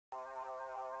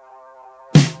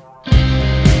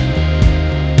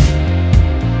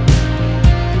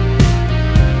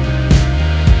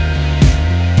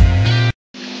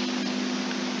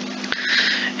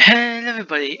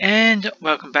everybody, and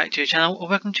welcome back to your channel, or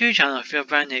welcome to your channel if you're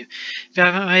brand new. If you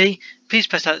haven't already, please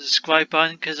press that subscribe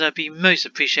button because that'd be most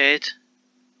appreciated.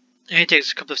 It only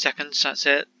takes a couple of seconds, that's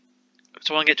it.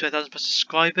 So I want to get to 1,000+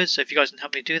 subscribers, so if you guys can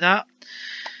help me do that,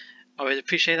 I would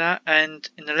appreciate that. And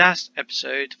in the last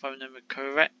episode, if I remember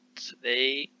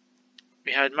correctly,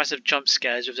 we had massive jump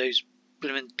scares with those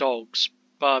blooming dogs.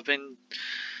 But I've been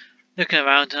looking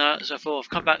around, and so I thought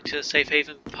I've come back to the safe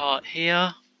haven part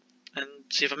here and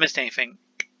see if I missed anything.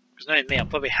 Because knowing me, I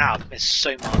probably have missed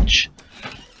so much.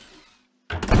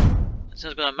 So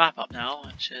I've got a map up now,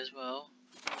 actually, as well.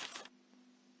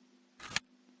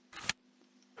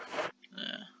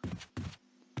 Yeah.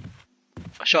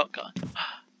 A shotgun.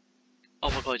 Oh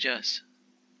my god, yes.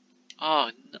 Oh,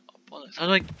 no, bollocks. How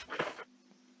do I...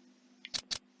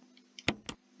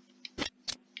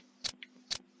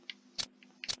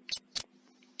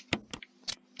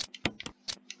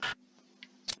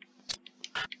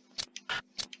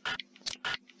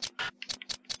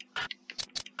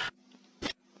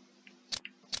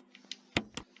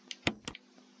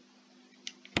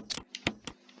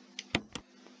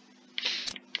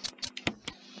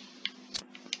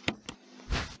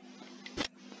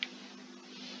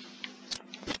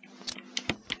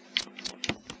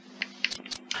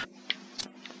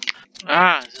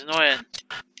 Ah, it's annoying.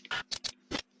 I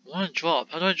want to drop.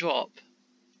 How do I drop?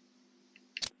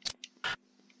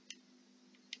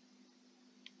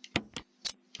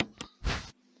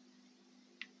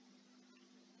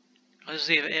 I'll just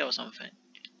leave it here or something.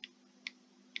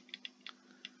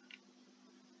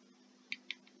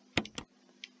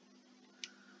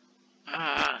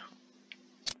 Ah.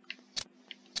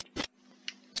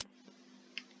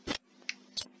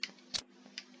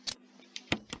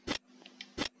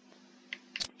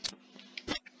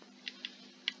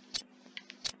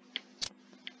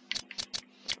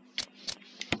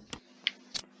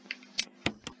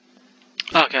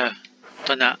 Okay,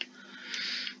 done that.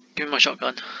 Give me my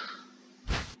shotgun.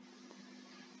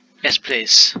 Yes,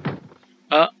 please.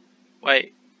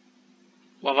 Wait.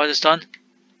 What have I just done?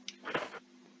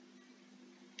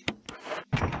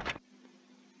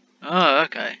 Oh,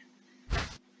 okay.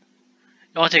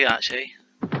 I'll take it actually.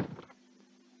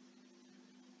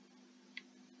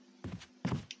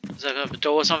 Is that a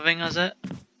door or something, is it?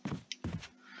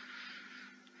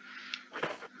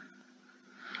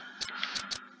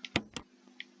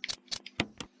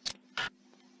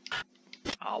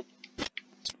 Oh.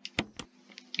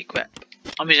 Equip.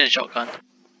 I'm using a shotgun.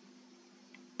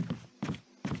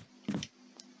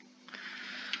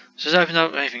 So does that open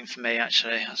up anything for me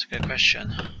actually? That's a good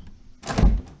question.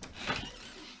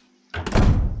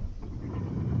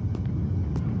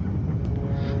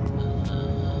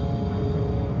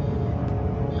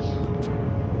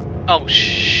 Oh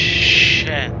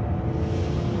shit.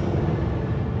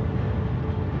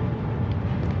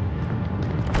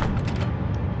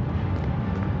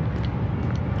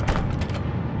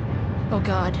 Oh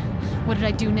god, what did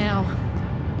I do now?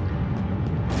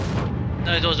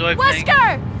 No, doors are opening.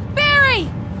 Wesker! Barry!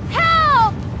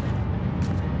 Help!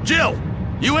 Jill!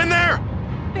 You in there?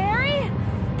 Barry?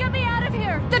 Get me out of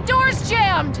here! The door's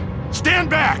jammed! Stand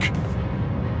back!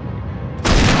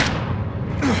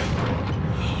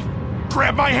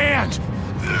 Grab my hand!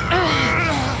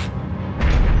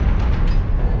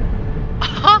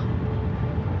 Oh,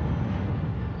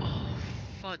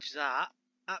 fudge that.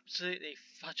 Absolutely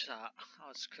fudge that. That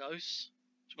was close.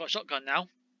 So I've got a shotgun now.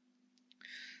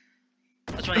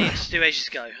 That's what I needed to do ages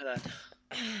ago then.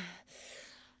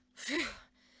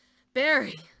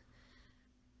 Barry.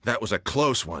 That was a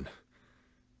close one.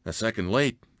 A second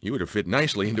late, you would have fit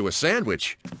nicely into a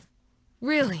sandwich.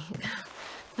 Really?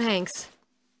 Thanks.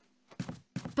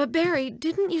 But Barry,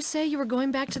 didn't you say you were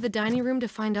going back to the dining room to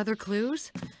find other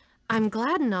clues? I'm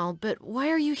glad and all, but why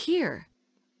are you here?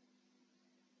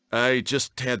 I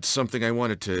just had something I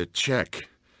wanted to check.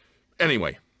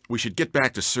 Anyway, we should get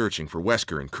back to searching for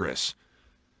Wesker and Chris.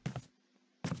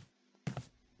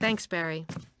 Thanks, Barry.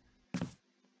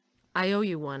 I owe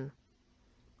you one.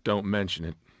 Don't mention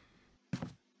it.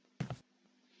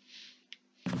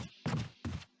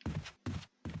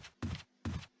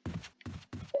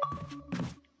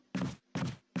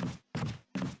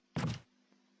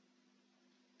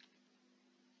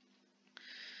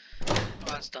 Well,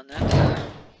 that's done then.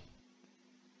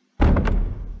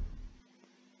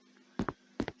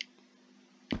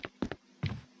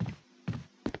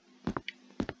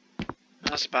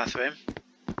 That's the bathroom.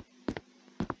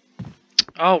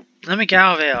 Oh, let me get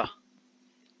out of here.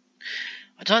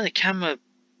 I don't like the camera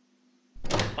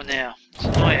on there. It's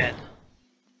annoying.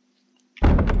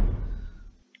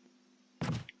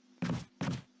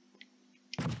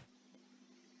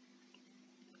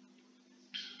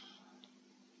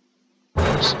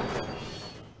 doors.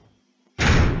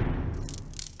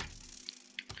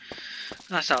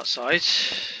 That's outside.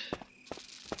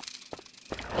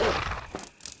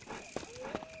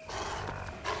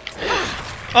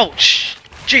 Oh,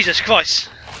 Jesus Christ!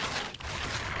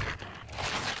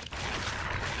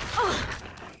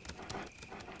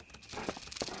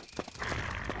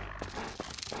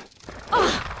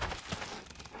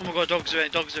 Oh my god, dogs are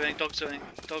in, dogs are in, dogs are in.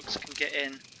 Dogs can get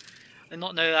in. Did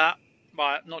not know that.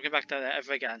 Right, I'm not going back there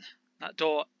ever again. That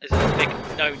door is a big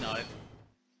no-no.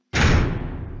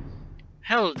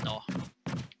 Hell no.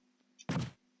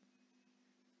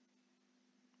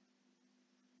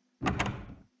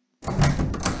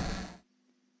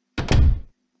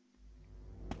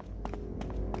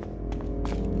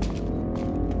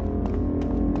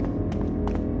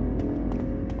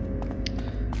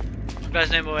 There's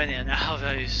no more in here now,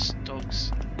 those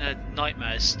dogs. They're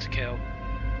nightmares to kill.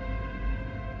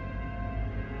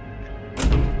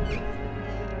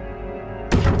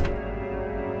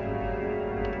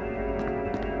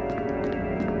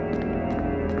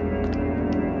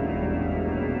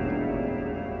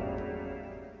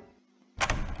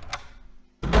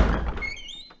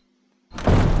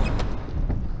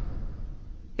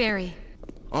 Barry,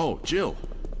 Oh, Jill.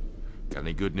 Got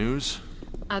any good news?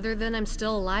 other than I'm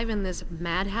still alive in this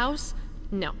madhouse?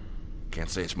 No. Can't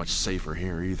say it's much safer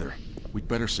here either. We'd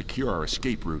better secure our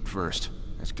escape route first.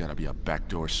 There's gotta be a back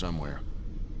door somewhere.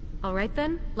 All right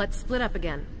then, let's split up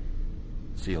again.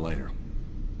 See you later.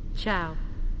 Ciao.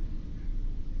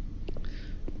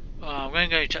 Oh, I'm going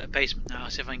to go check the basement now,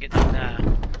 see if I can get down there.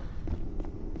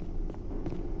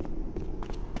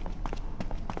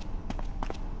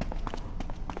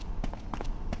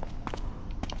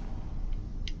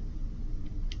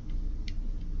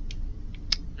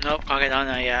 Nope, can't get down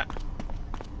there yet.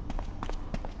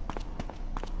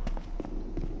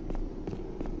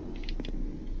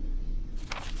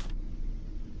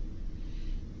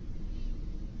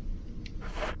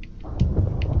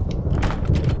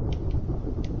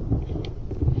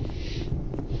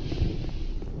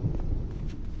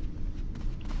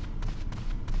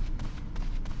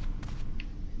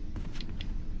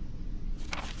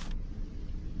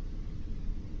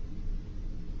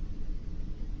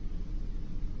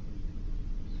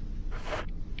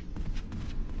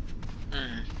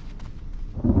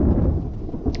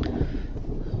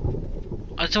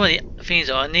 I don't know what the things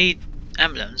are. I need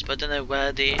emblems, but I don't know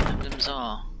where the emblems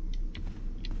are.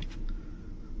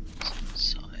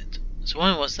 Side. So I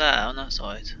wonder what's there on that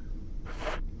side.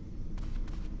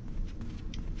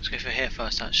 Let's go for here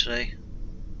first, actually.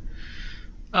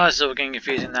 Oh, this is all getting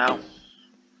confusing now.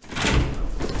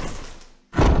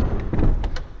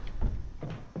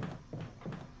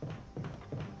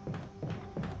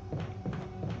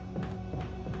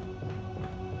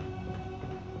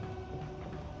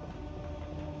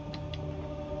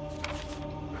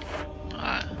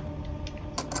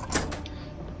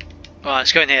 Right,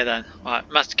 let's go in here then. Right,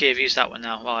 Master Key, I've used that one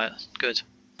now. Right, good.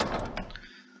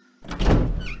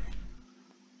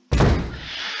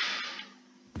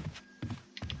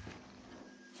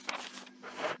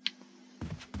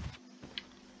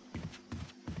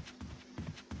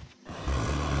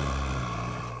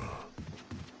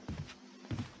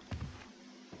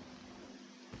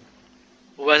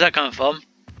 Where's that coming from?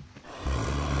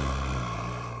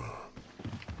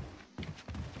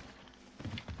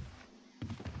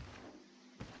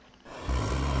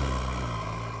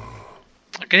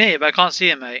 I can hear you, but I can't see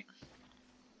it, mate.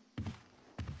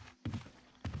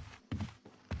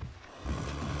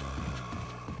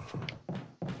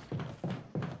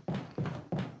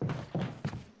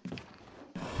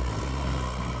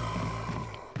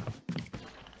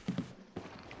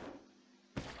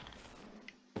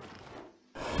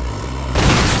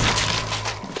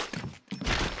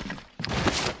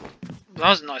 That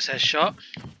was a nice headshot.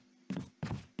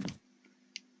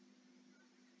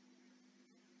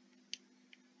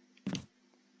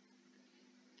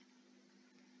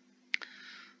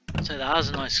 So that was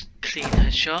a nice clean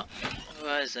headshot.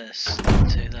 Where is this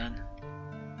to then?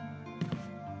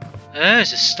 Oh,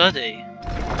 it's a study.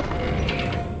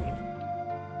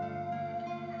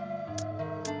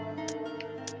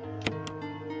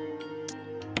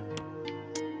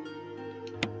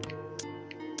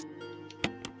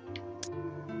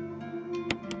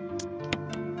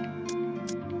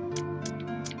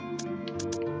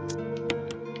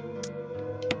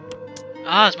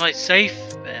 Ah, it's my safe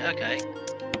bit, okay.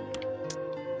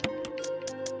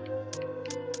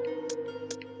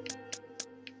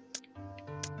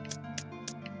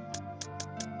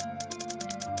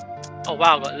 Oh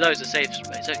wow, I've got loads of safe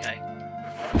space, okay.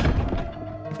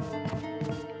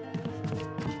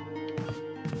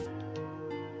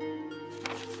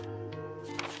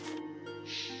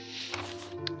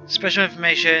 special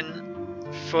information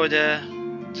for the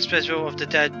disposal of the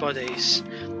dead bodies.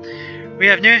 We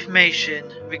have new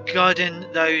information regarding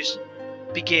those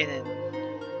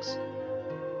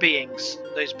beings.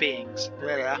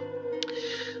 Blah, blah.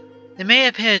 They may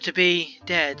appear to be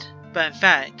dead, but in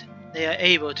fact, they are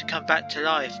able to come back to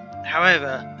life.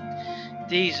 However,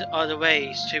 these are the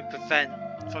ways to prevent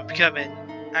from becoming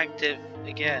active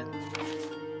again.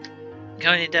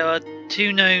 Currently, there are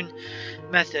 2 known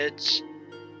methods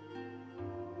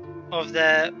of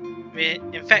their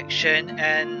infection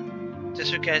and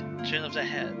dislocation of the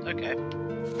head. Okay.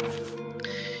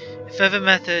 If further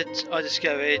methods are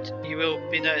discovered, you will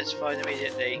be notified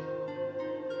immediately.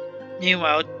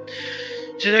 Meanwhile,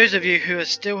 to those of you who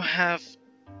still have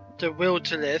the will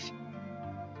to live,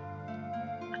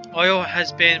 oil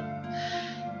has been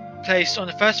placed on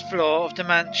the first floor of the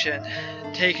mansion.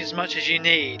 Take as much as you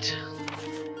need.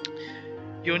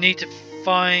 You'll need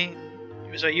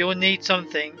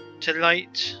something to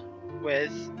light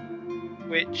with,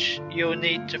 which you'll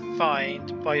need to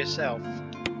find by yourself.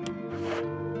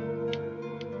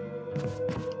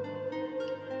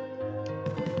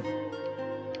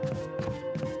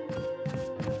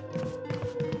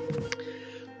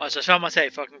 Right, so I found my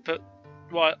safe. I can put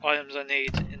what items I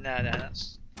need in there. Then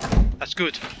that's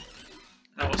good.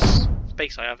 Now what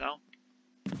space I have now.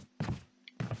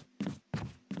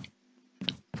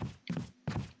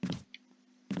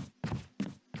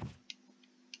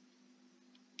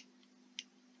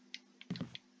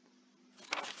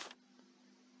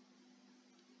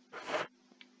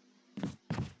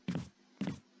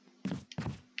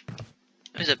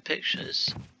 These are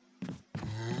pictures.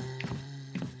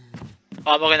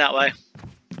 Oh, I'm not going that way.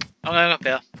 I'm going up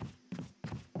here.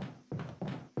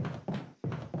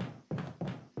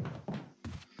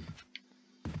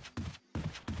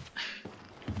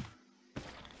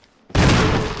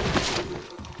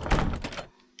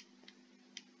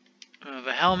 Remove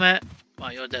a helmet.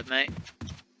 Right, you're dead, mate.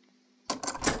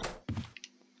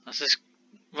 Let's just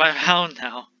run around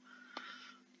now.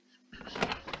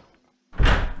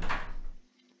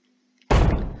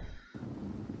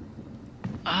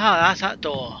 Ah, that's that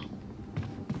door.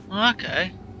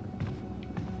 Okay.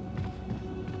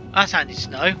 That's handy to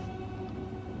know.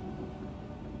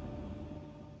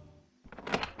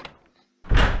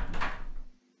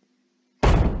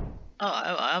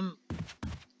 Alright, I'm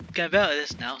getting better at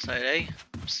this now, slowly.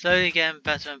 I'm slowly getting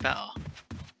better and better.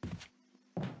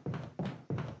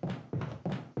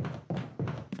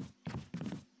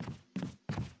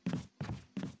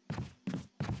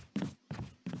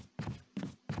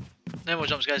 No more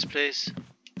jump scares, please.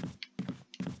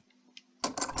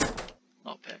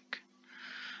 Lockpick.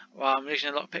 Well, I'm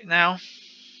using a lockpick now.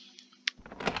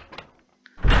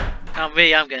 I'm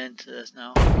getting into this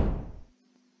now.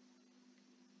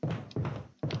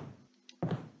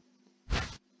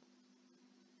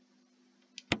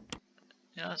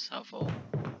 Yeah, that's helpful.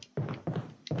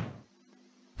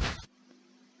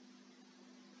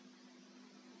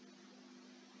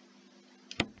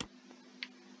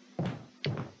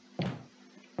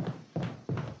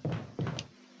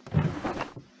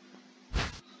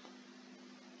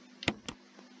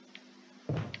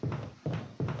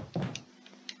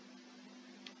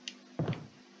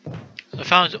 I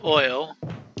found oil.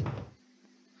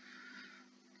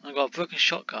 I got a broken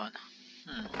shotgun.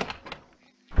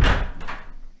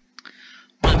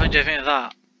 What if I do anything of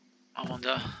that? I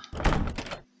wonder.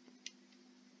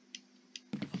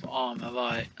 Of armor,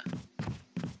 right.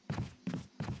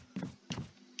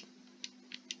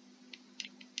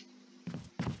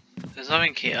 There's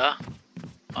nothing here.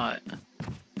 Right.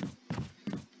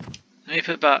 Let me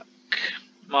put back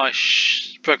my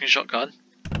broken shotgun.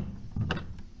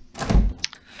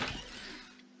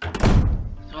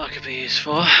 What could be used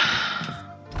for?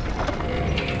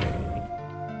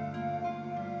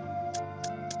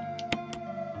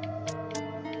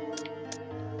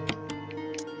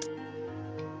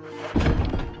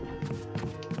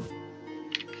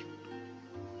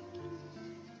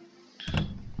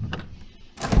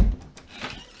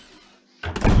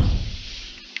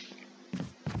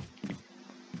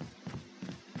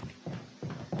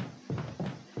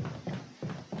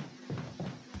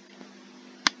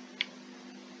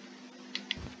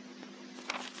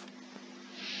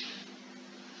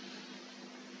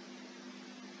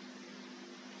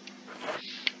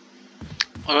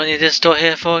 What do I need this door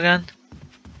here for again?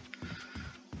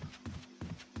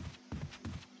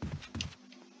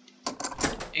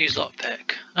 Use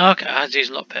lockpick. Okay, I had to use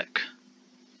lockpick.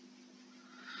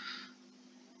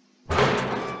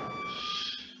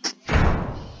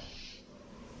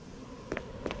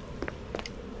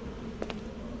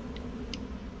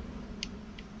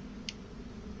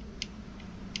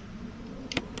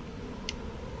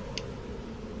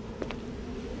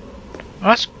 Well,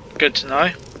 that's good to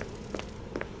know.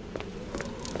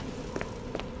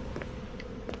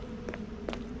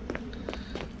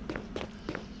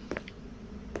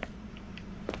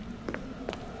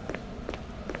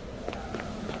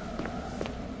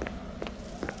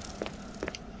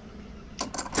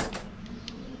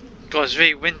 God, it's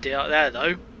really windy out there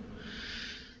though.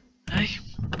 Hey,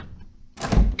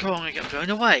 come on, I get blown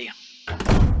away.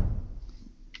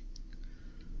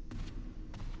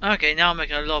 Okay, now I'm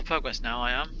making a lot of progress now,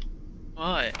 I am.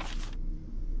 Right.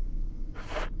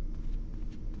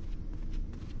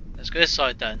 Let's go this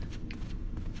side then.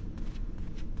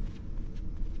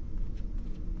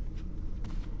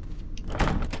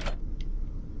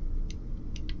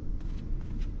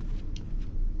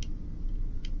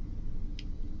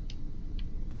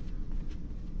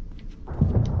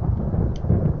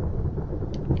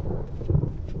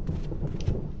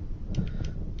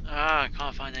 Ah, I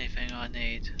can't find anything I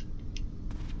need.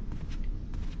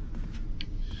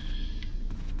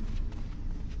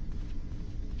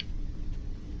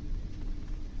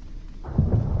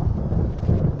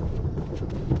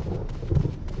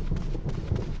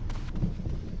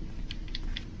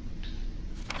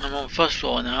 I'm on first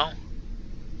floor now.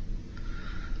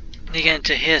 Need to get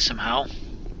into here somehow.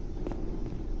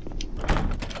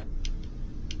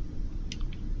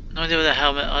 No idea where the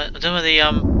helmet. I don't know where the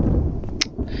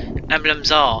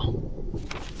emblems are.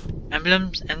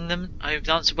 Emblems? Emblem? I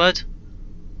pronounced the word?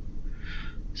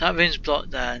 So that room's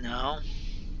blocked there now.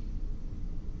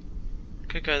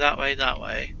 Could go that way, that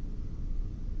way.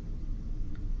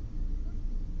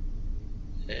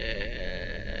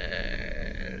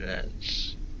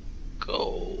 Let's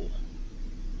go.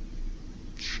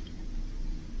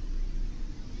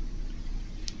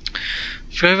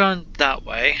 Let's go around that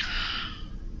way.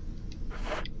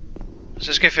 So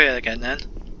let's go through it again then.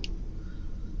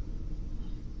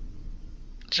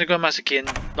 So go master key and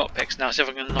lockpicks now, see if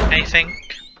I can unlock anything.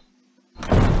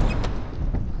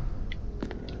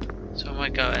 So where am I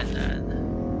going then?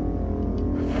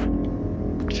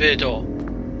 Through the door.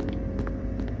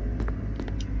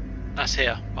 That's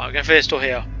here. Right, I'm going through this door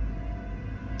here.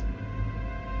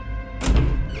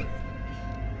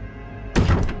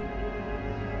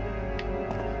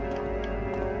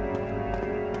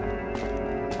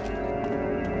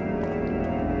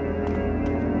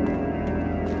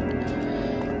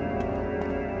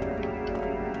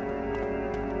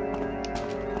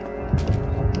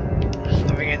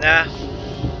 Nothing in there.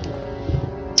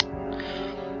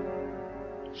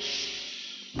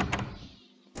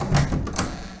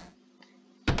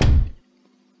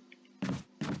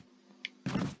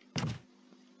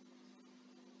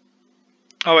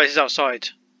 Oh wait, it's outside.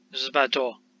 This is a bad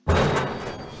door.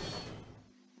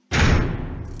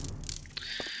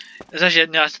 It's actually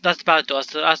no, that's the bad door.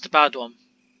 That's the bad one.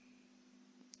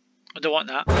 I don't want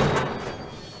that.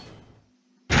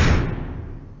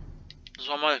 That's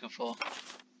what I'm looking for.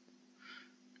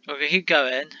 Okay, keep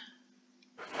going.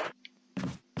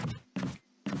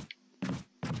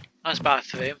 Nice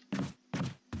bathroom.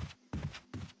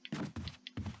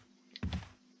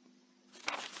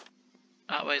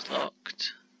 That way's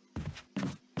locked.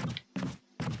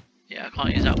 Yeah, I can't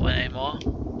use that one anymore.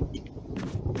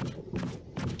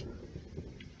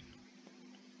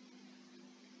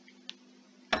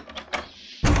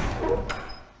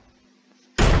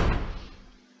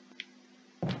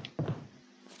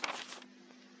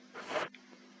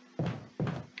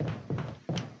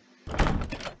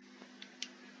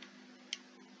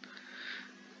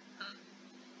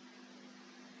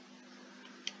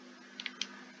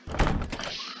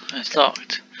 It's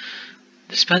locked.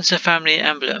 The Spencer family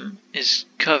emblem is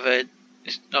carved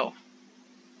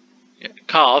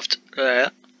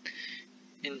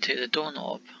into the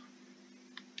doorknob.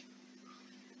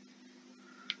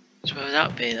 So where would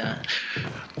that be then?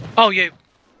 Oh, you!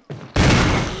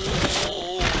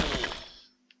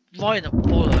 Right in the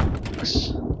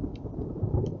bollocks.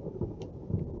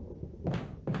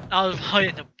 I was right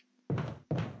in the...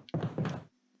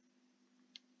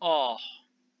 Oh.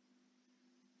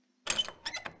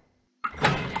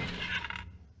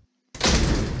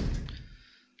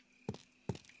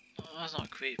 That's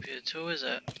not creepy at all, is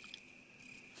it?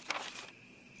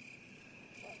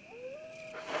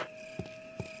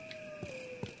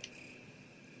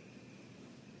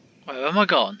 Wait, where am I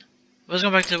gone? I was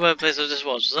going back to the place I just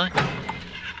was I?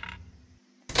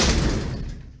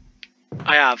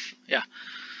 I have, yeah.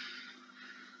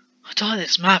 I don't like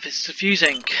this map, it's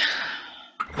confusing.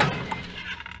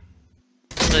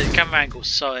 The camera angle,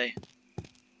 sorry.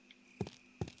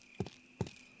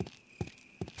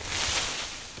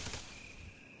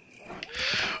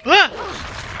 Ah!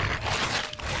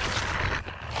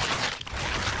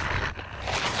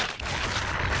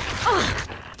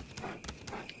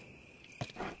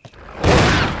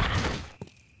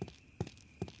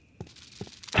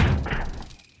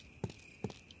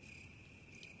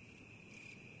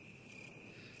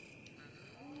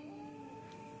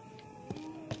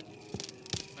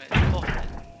 Wait,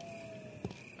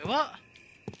 what?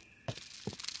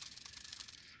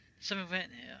 Something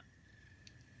written here.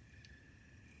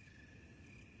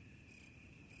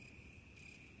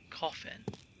 Coffin.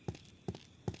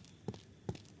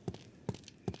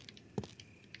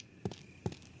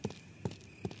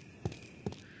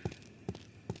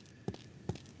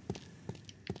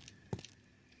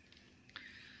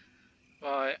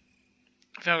 Right.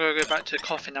 I think I'm gonna go back to the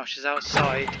coffin now. She's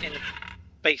outside in the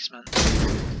basement.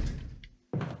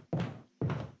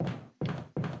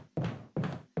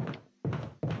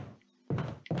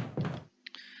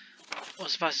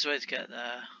 What's the fastest way to get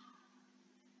there?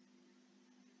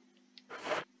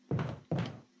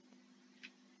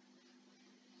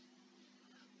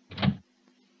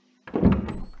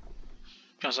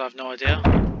 Because I have no idea.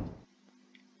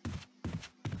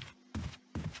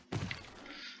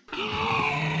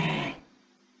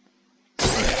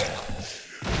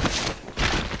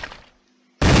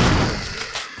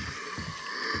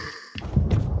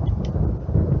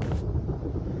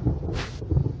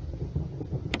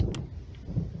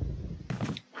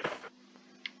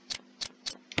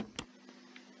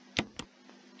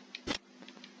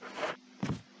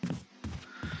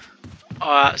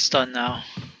 Alright, it's done now.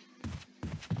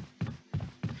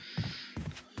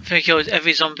 I think I killed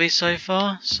every zombie so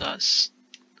far, so that's...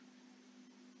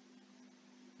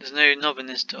 There's no knob in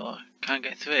this door, can't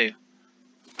get through.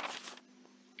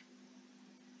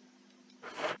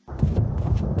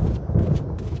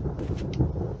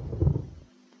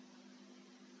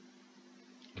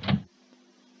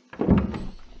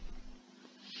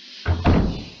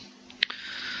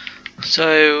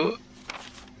 So...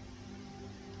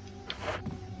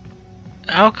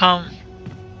 How come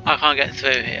I can't get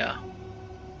through here?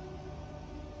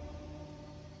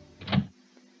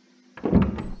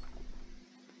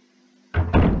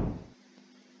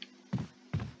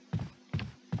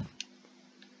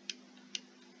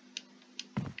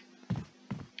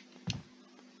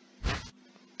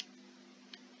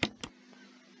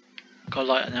 Got a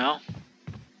lighter now.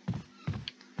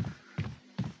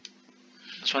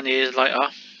 This one needs a lighter.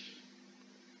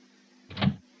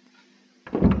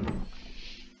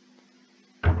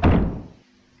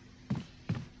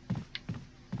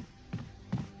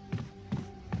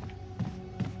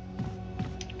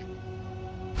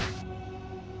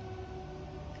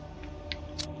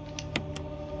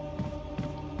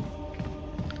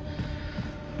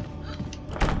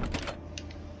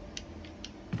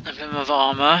 Emblem of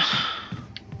armor.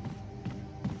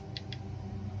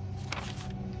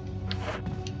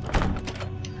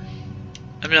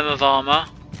 Emblem of armor.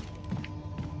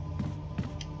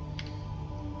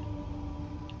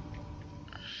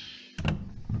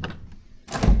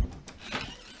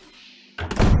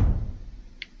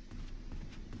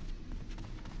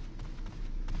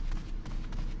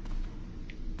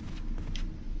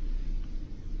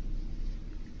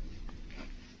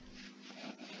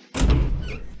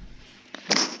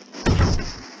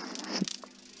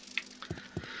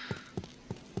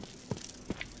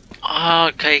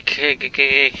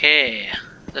 Okay.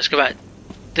 Let's go back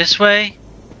this way.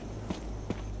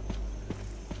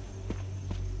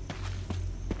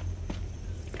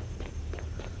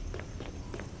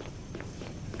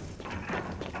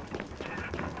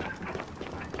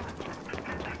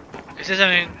 Is there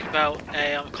something about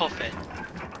a coffin?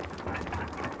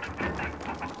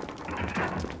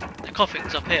 The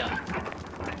coffin's up here.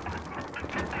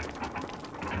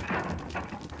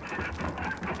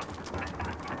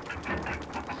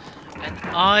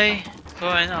 Eye for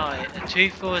an eye, a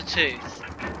tooth for a tooth.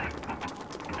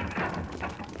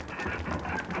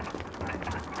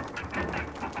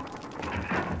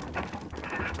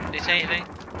 Did he say anything?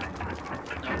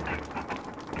 No.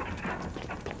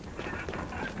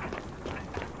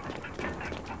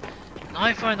 An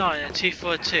eye for an eye and a tooth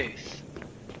for a tooth.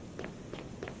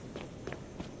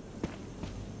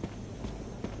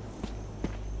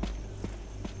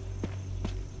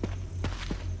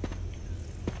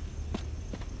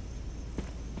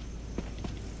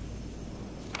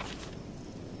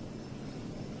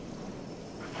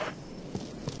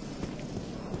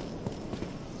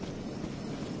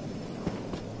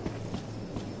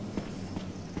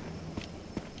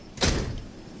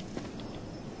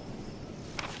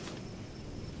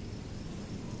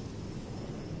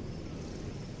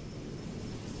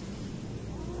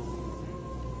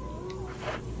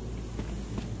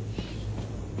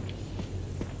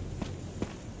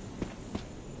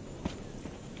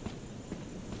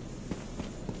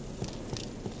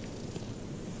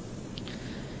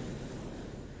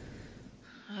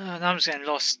 I'm just getting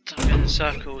lost. I'm getting in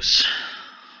circles.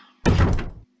 I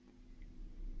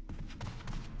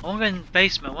want to go in the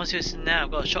basement. Once it's in there,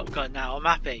 I've got a shotgun now. I'm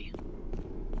happy.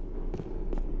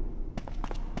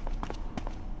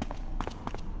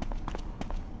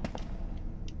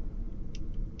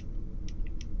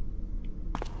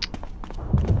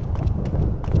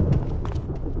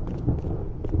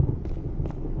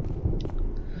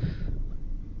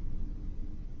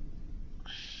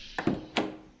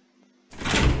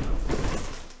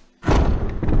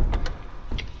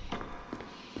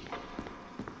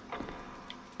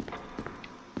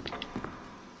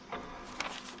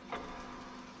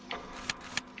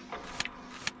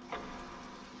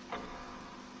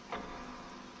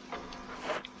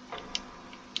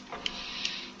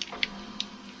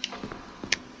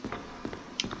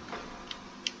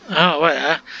 Oh, wait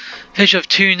there. Picture of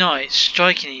two knights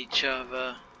striking each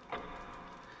other.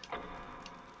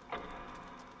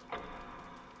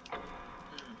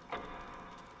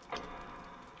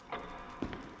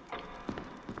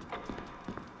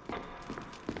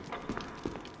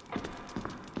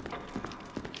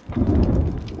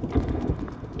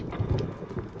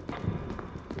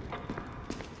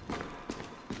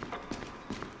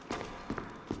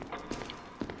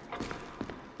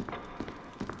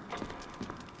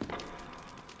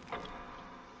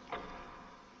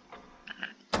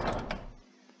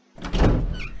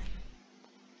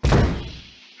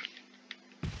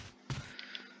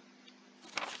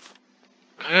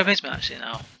 Can I go to the basement actually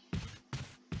now?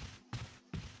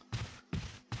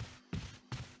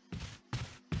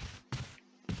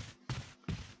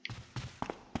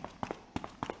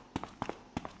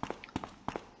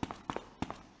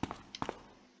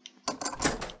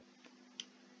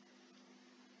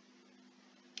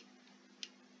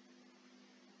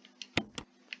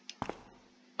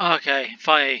 Okay,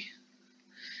 finally.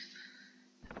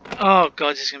 Oh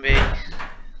god, this is gonna be a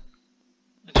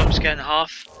jump scare and a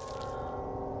half.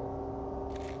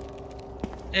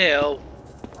 Ew.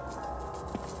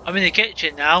 I'm in the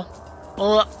kitchen now.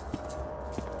 Oh.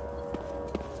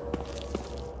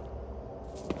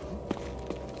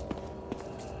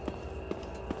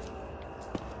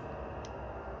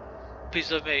 Please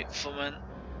love me, woman.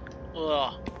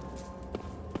 Oh.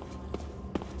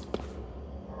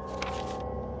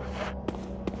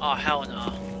 Oh hell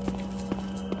no.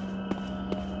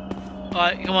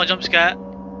 Alright, come on, jump scare.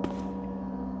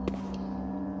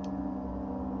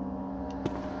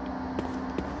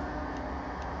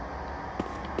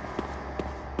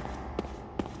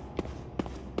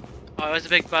 Alright, where's the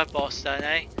big bad boss then,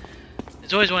 eh?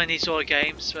 There's always one in these sort of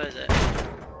games. Where is it?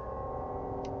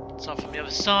 It's not from the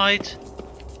other side.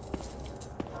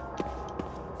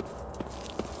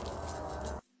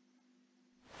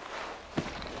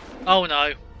 Oh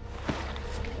no.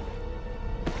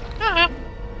 Ah.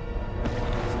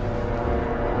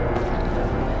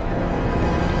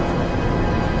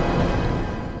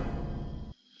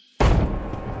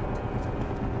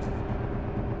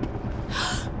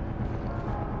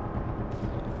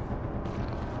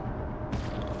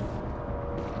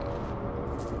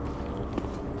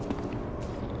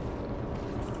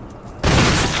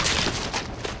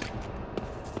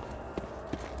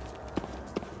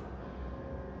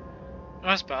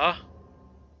 That's better.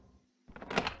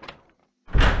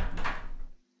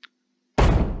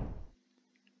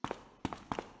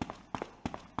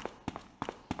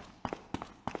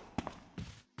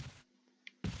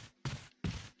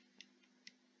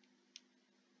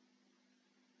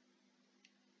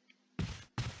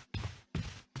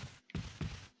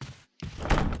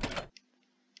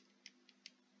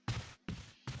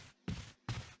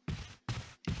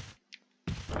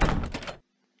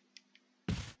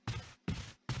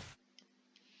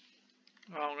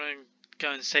 Well, I'm going to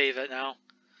go and save it now.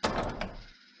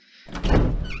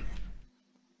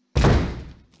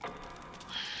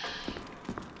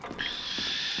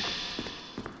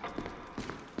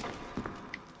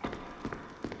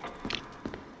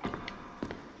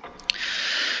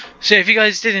 So if you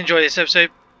guys did enjoy this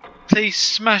episode, please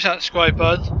smash that subscribe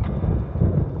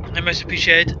button. I most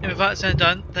appreciate it. And with that said and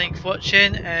done, thank you for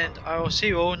watching, and I will see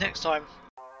you all next time.